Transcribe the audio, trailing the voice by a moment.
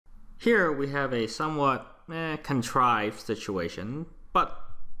Here we have a somewhat contrived situation, but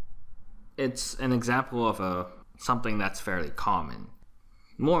it's an example of something that's fairly common.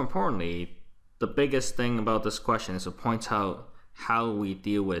 More importantly, the biggest thing about this question is to point out how we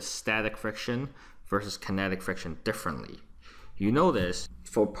deal with static friction versus kinetic friction differently. You notice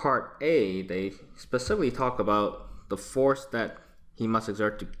for part A, they specifically talk about the force that he must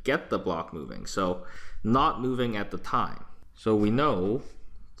exert to get the block moving, so not moving at the time. So we know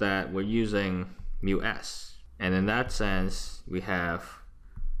that we're using mu s, and in that sense we have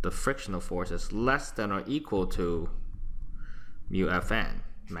the frictional force is less than or equal to mu Fn,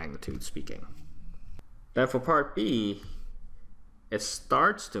 magnitude speaking. Then for part B, it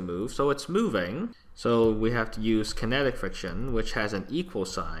starts to move, so it's moving, so we have to use kinetic friction, which has an equal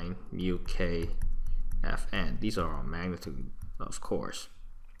sign, mu k Fn. These are all magnitude, of course,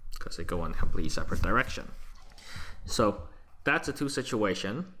 because they go in a completely separate direction. So that's a two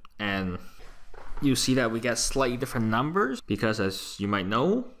situation, and you see that we get slightly different numbers because, as you might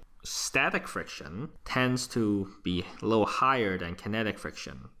know, static friction tends to be a little higher than kinetic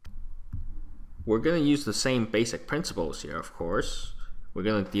friction. We're going to use the same basic principles here, of course. We're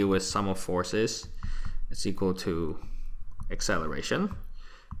going to deal with sum of forces. It's equal to acceleration.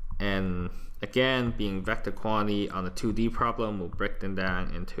 And again, being vector quantity on the 2D problem, we'll break them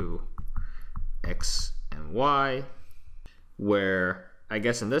down into x and y, where I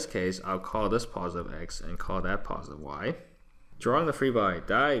guess in this case, I'll call this positive x and call that positive y. Drawing the free body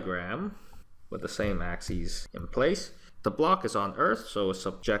diagram with the same axes in place. The block is on Earth, so it's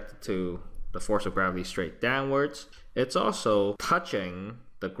subjected to the force of gravity straight downwards. It's also touching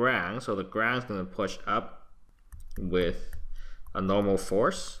the ground, so the ground's going to push up with a normal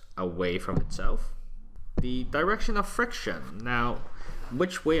force away from itself. The direction of friction. Now,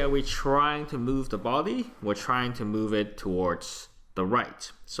 which way are we trying to move the body? We're trying to move it towards the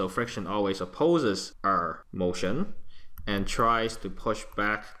right. So friction always opposes our motion and tries to push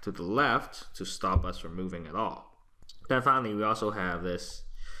back to the left to stop us from moving at all. Then finally, we also have this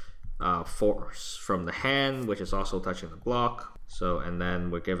force from the hand, which is also touching the block. So, and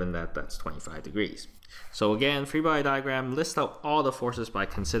then we're given that that's 25 degrees. So again, free body diagram lists out all the forces by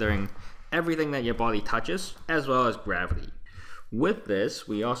considering everything that your body touches, as well as gravity. With this,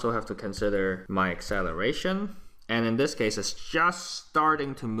 we also have to consider my acceleration. And in this case, it's just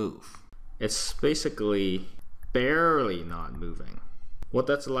starting to move. It's basically barely not moving. What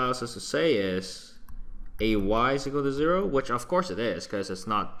that allows us to say is ay is equal to 0, which of course it is, because it's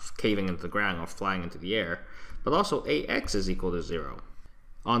not caving into the ground or flying into the air, but also ax is equal to 0.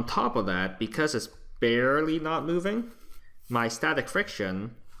 On top of that, because it's barely not moving, my static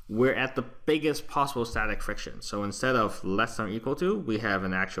friction, we're at the biggest possible static friction. So instead of less than or equal to, we have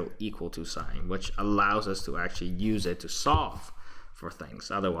an actual equal to sign, which allows us to actually use it to solve for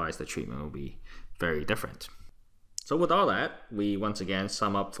things. Otherwise, the treatment will be very different. So with all that, we once again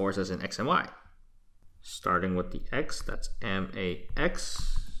sum up forces in x and y. Starting with the x, that's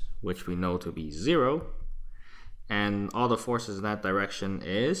max, which we know to be 0. And all the forces in that direction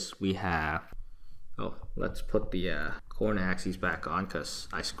is, we have, oh, let's put the coordinate axes back on because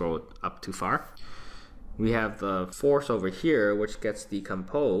I scrolled up too far. We have the force over here, which gets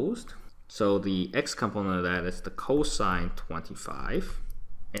decomposed. So the x component of that is the cosine 25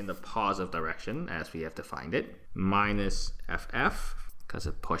 in the positive direction, as we have defined it, minus ff, because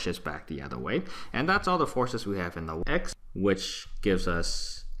it pushes back the other way. And that's all the forces we have in the x, which gives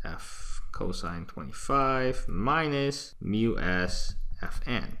us f cosine 25 minus mu s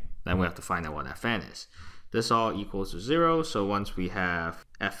fn. Then we have to find out what fn is. This all equals to 0, so once we have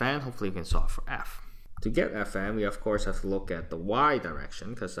fn, hopefully we can solve for f. To get fn, we of course have to look at the y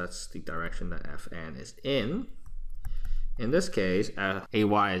direction, because that's the direction that fn is in. In this case, ay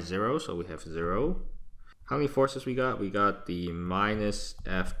is 0, so we have 0. How many forces we got? We got the minus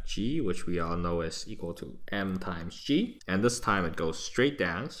fg, which we all know is equal to m times g. And this time it goes straight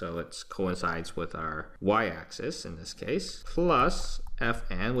down, so it coincides with our y-axis in this case, plus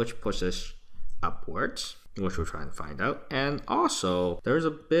fn, which pushes upwards, which we're trying to find out. And also, there's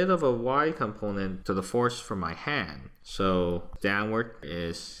a bit of a y component to the force from my hand. So downward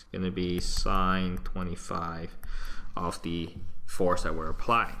is going to be sine 25 of the force that we're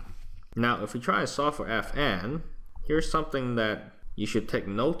applying. Now, if we try to solve for Fn, here's something that you should take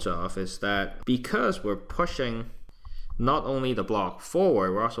note of, is that because we're pushing not only the block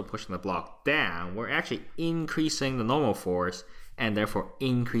forward, we're also pushing the block down, we're actually increasing the normal force and therefore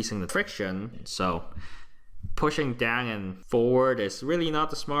increasing the friction. So pushing down and forward is really not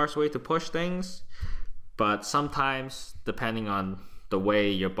the smartest way to push things, but sometimes, depending on the way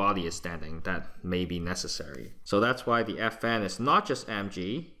your body is standing, that may be necessary. So that's why the Fn is not just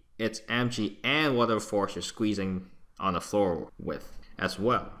mg, it's mg and whatever force you're squeezing on the floor with as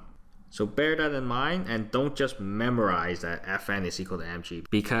well. So bear that in mind, and don't just memorize that Fn is equal to mg,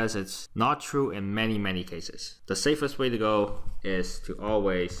 because it's not true in many cases. The safest way to go is to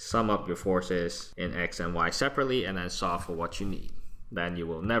always sum up your forces in x and y separately and then solve for what you need. Then you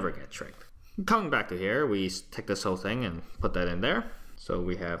will never get tricked. Coming back to here, we take this whole thing and put that in there. So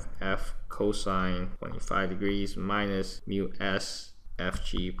we have f cosine 25 degrees minus mu s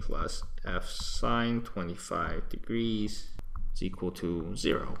fg plus f sine 25 degrees is equal to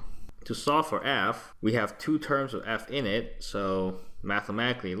 0. To solve for f, we have two terms of f in it, so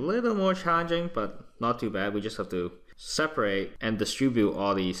mathematically a little more challenging, but not too bad. We just have to separate and distribute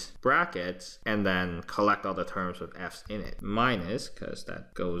all these brackets and then collect all the terms with f's in it. Minus, because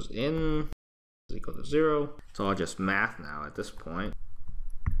that goes in, is equal to 0. It's all just math now at this point.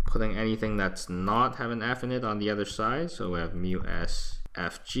 Putting anything that's not having f in it on the other side, so we have mu s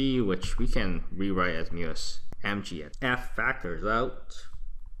fg, which we can rewrite as mu s mg. F factors out.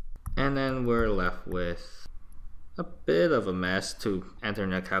 And then we're left with a bit of a mess to enter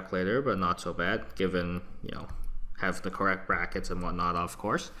in a calculator, but not so bad, given, have the correct brackets and whatnot, of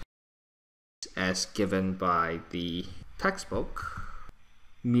course. As given by the textbook,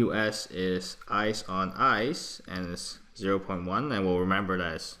 mu s is ice on ice, and it's 0.1, and we'll remember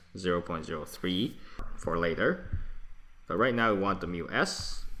that as 0.03 for later. But right now we want the mu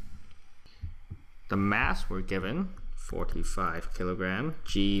s. The mass we're given, 45 kilogram.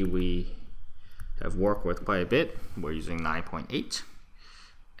 G we have worked with quite a bit. We're using 9.8.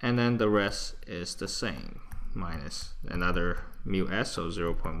 And then the rest is the same, minus another mu s, so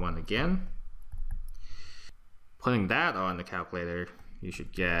 0.1 again. Putting that on the calculator, you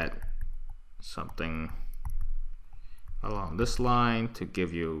should get something along this line to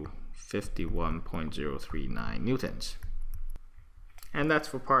give you 51.039 newtons. And that's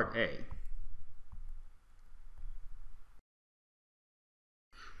for part A.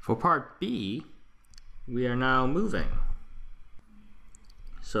 For part B, we are now moving.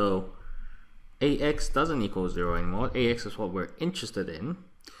 So AX doesn't equal 0 anymore. AX is what we're interested in.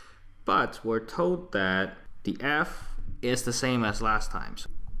 But we're told that the F is the same as last time. So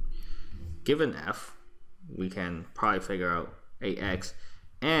given F, we can probably figure out AX.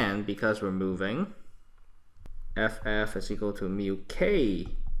 And because we're moving, FF is equal to mu K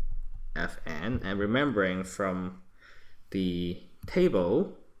Fn. And remembering from the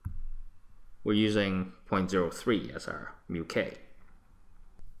table, we're using 0.03 as our mu K.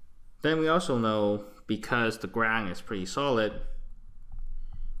 Then we also know, because the ground is pretty solid,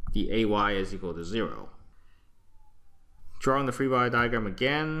 the AY is equal to 0. Drawing the free body diagram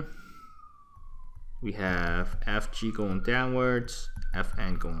again, we have FG going downwards,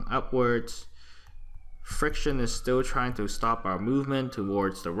 Fn going upwards. Friction is still trying to stop our movement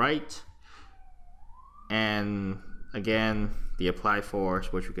towards the right. And again, the applied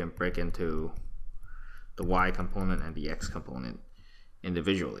force, which we can break into the y component and the x component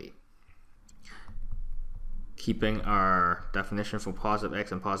individually. Keeping our definition for positive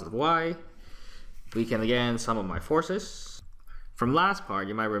x and positive y, we can again sum up my forces. From last part,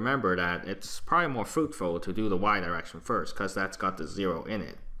 you might remember that it's probably more fruitful to do the y direction first, because that's got the 0 in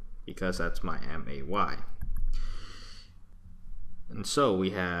it, because that's my MAY. And so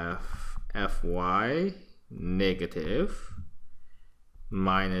we have Fy negative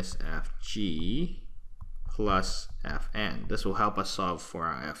minus Fg plus Fn. This will help us solve for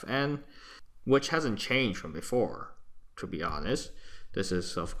our Fn, which hasn't changed from before, to be honest. This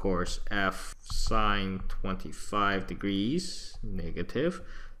is, of course, F sine 25 degrees negative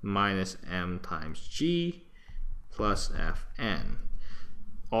minus m times g plus Fn.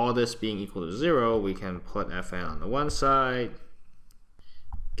 All this being equal to 0, we can put Fn on the one side,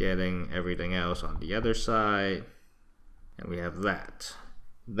 getting everything else on the other side, and we have that.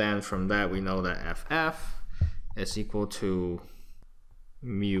 Then from that we know that FF is equal to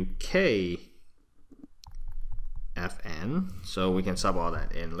mu K Fn, so we can sub all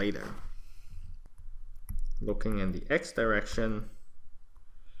that in later. Looking in the x direction,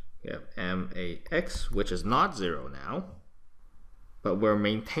 we have MAX, which is not 0 now, but we're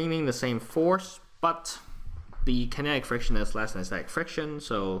maintaining the same force, but the kinetic friction is less than static friction,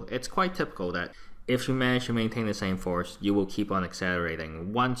 so it's quite typical that if you manage to maintain the same force, you will keep on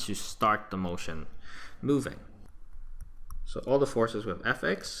accelerating once you start the motion moving. So all the forces with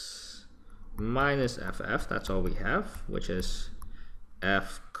Fx minus Ff, that's all we have, which is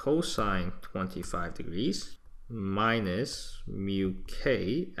F cosine 25 degrees minus mu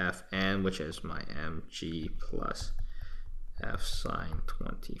K Fn, which is my mg plus F sine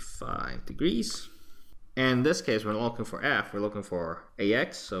 25 degrees. And in this case, we're looking for F, we're looking for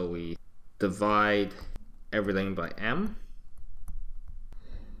AX, so we divide everything by M.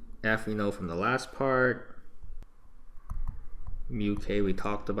 F we know from the last part. Mu K we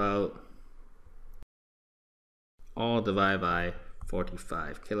talked about. All divided by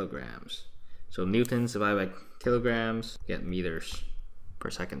 45 kilograms. So newtons divided by kilograms, get meters per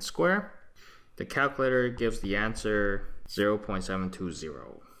second square. The calculator gives the answer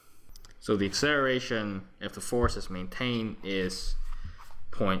 0.720. So the acceleration, if the force is maintained, is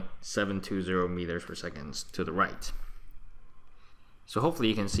 0.720 meters per second to the right. So hopefully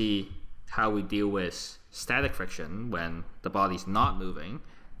you can see how we deal with static friction when the body's not moving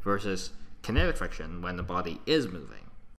versus kinetic friction when the body is moving.